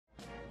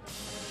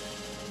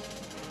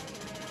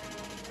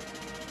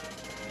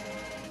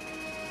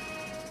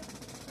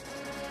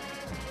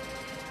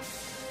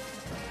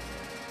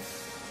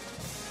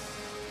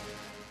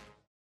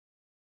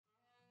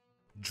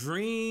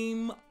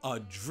Dream a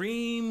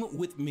dream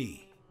with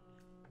me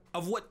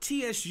of what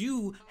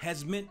TSU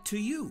has meant to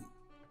you.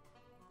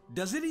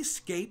 Does it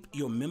escape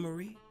your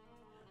memory?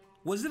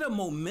 Was it a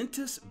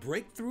momentous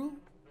breakthrough?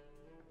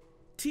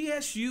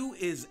 TSU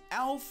is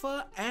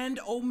Alpha and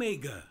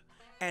Omega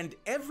and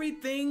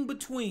everything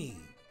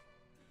between,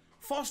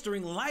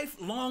 fostering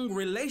lifelong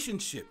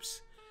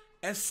relationships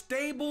as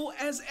stable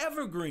as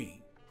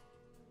evergreen.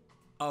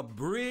 A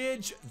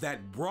bridge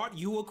that brought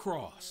you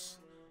across,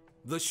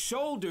 the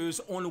shoulders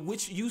on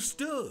which you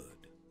stood,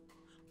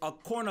 a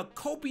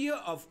cornucopia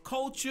of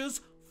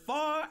cultures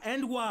far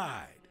and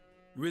wide,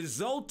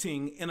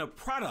 resulting in a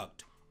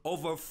product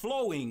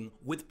overflowing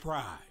with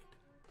pride.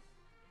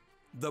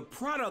 The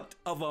product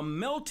of a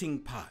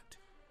melting pot,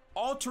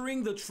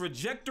 altering the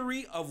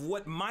trajectory of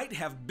what might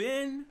have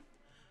been,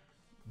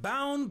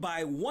 bound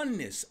by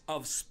oneness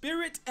of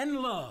spirit and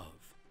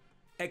love,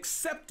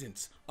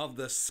 acceptance of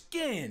the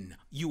skin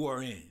you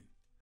are in.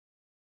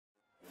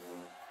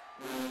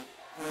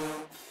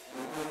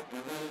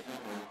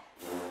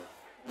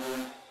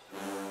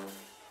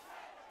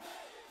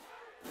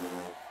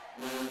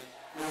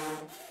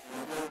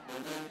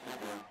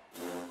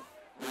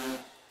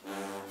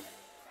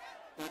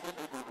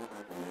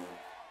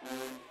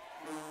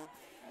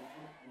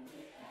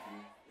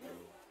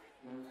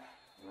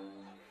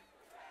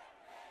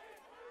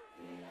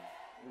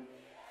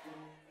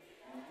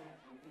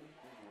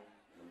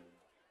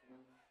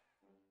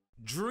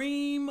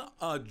 Dream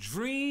a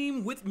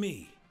dream with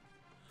me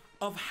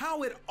of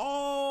how it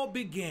all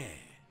began.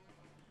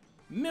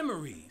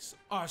 Memories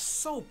are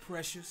so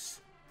precious,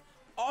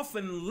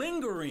 often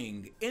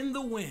lingering in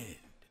the wind.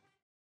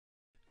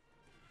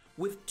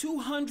 With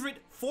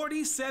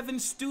 247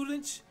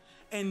 students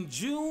in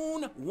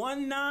June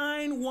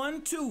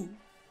 1912,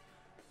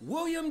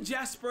 William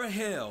Jasper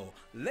Hale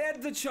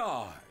led the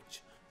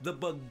charge, the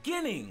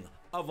beginning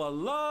of a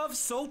love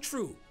so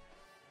true.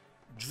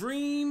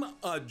 Dream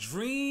a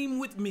dream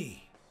with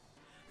me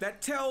that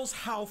tells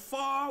how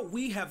far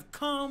we have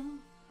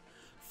come,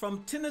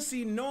 from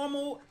Tennessee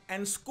Normal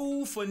and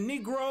School for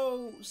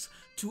Negroes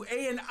to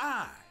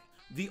A&I,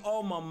 the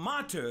alma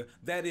mater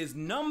that is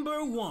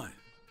 #1.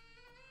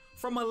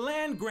 From a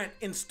land-grant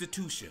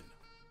institution,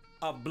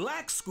 a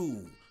black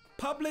school,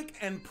 public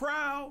and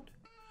proud,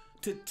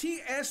 to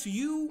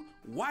TSU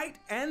white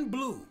and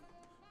blue,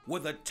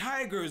 where the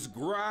tiger's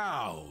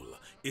growl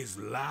is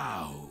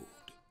loud.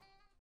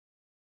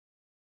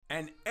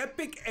 An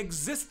epic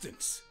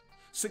existence,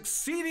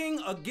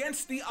 succeeding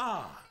against the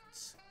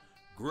odds,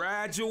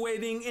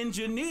 graduating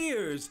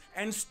engineers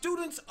and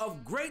students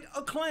of great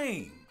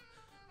acclaim,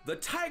 the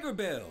Tiger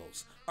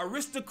Bells,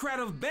 aristocrat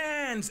of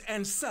bands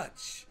and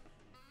such.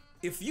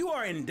 If you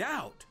are in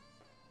doubt,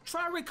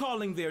 try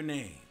recalling their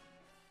name.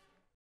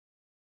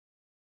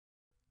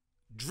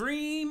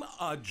 Dream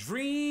a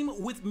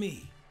dream with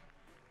me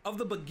of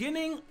the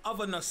beginning of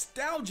a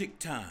nostalgic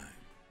time,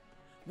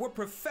 where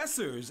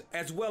professors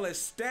as well as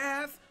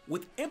staff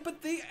with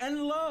empathy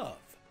and love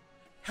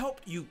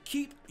helped you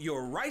keep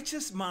your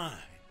righteous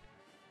mind.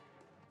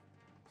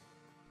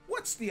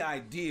 What's the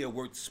idea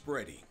worth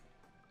spreading?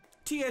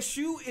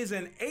 TSU is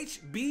an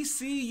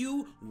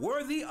HBCU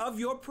worthy of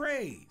your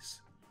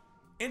praise,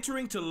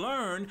 entering to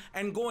learn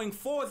and going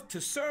forth to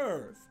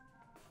serve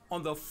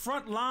on the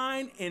front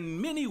line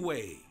in many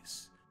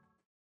ways.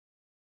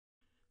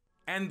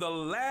 And the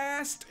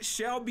last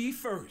shall be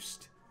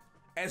first,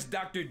 as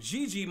Dr.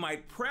 Gigi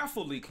might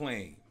prayerfully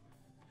claim,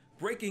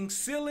 breaking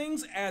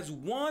ceilings as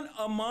one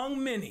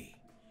among many.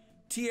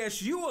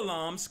 TSU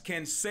alums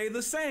can say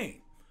the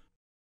same.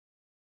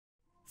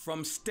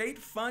 From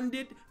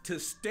state-funded to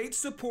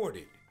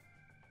state-supported,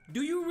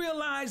 do you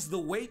realize the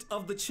weight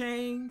of the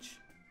change?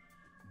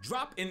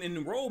 Drop in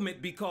enrollment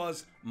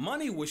because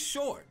money was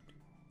short.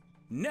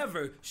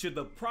 Never should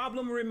the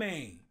problem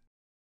remain.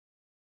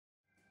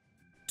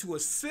 To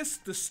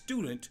assist the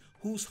student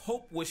whose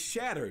hope was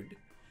shattered,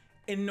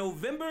 in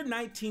November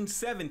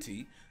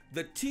 1970,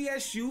 the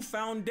TSU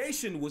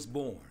Foundation was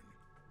born.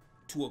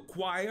 To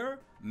acquire,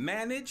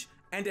 manage,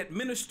 and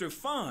administer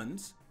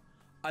funds,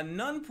 a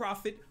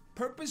nonprofit,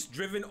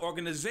 purpose-driven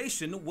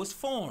organization was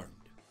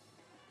formed.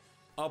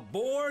 A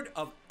board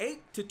of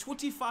 8 to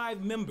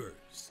 25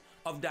 members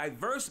of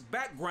diverse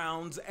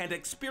backgrounds and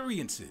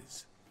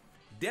experiences,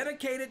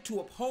 dedicated to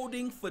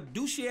upholding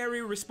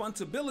fiduciary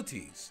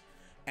responsibilities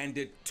and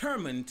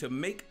determined to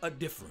make a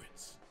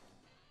difference.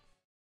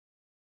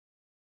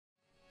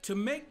 To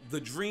make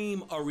the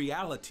dream a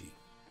reality,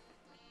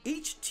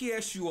 each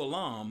TSU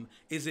alum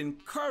is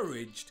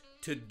encouraged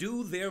to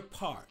do their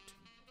part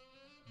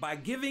by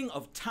giving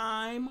of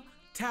time,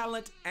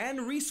 talent,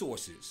 and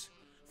resources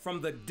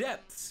from the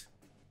depths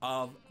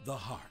of the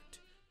heart.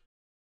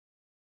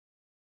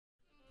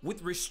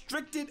 With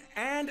restricted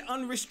and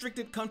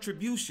unrestricted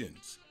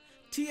contributions,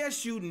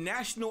 TSU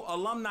National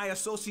Alumni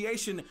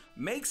Association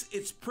makes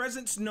its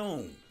presence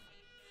known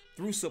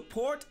through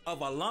support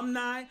of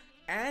alumni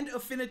and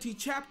affinity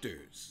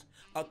chapters.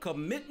 A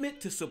commitment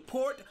to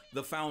support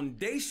the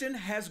foundation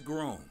has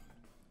grown.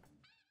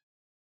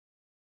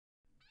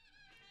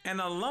 An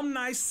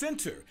alumni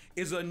center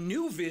is a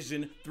new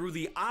vision through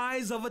the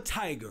eyes of a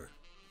tiger.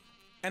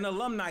 An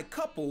alumni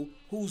couple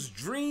whose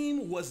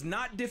dream was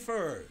not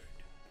deferred.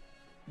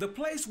 The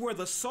place where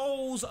the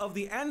souls of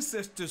the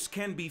ancestors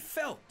can be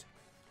felt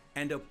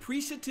and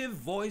appreciative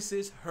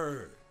voices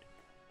heard.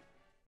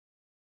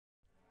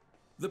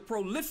 The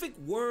prolific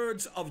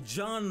words of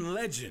John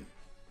Legend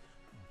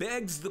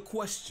begs the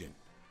question,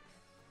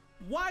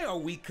 why are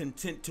we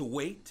content to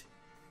wait?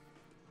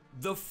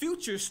 The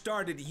future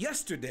started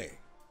yesterday,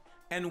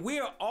 and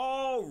we're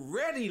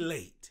already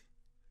late.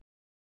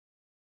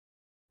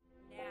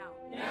 Now.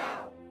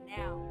 Now.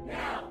 Now.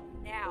 Now.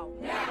 Now.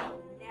 Now.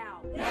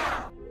 Now.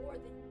 Now. More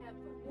than ever.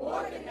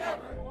 More than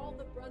ever. All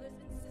the brothers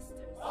and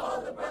sisters.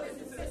 All the brothers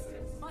and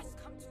sisters must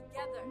come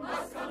together.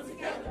 must come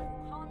together.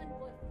 Common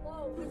blood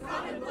flows. Through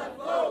common blood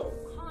flows.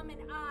 Common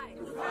eyes.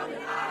 Through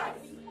common eyes.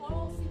 We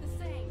all see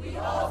the same. We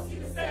all see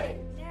the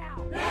same.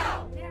 Now.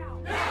 Now.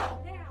 Now. Now.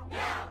 Now.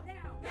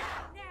 Now.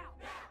 Now.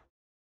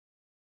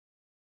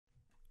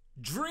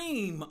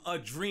 Dream a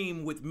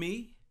dream with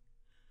me.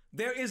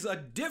 There is a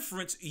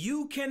difference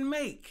you can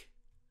make.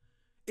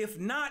 If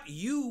not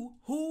you,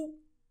 who?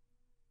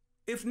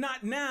 If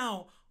not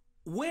now,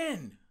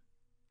 when?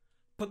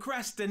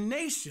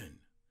 Procrastination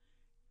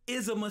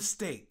is a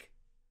mistake.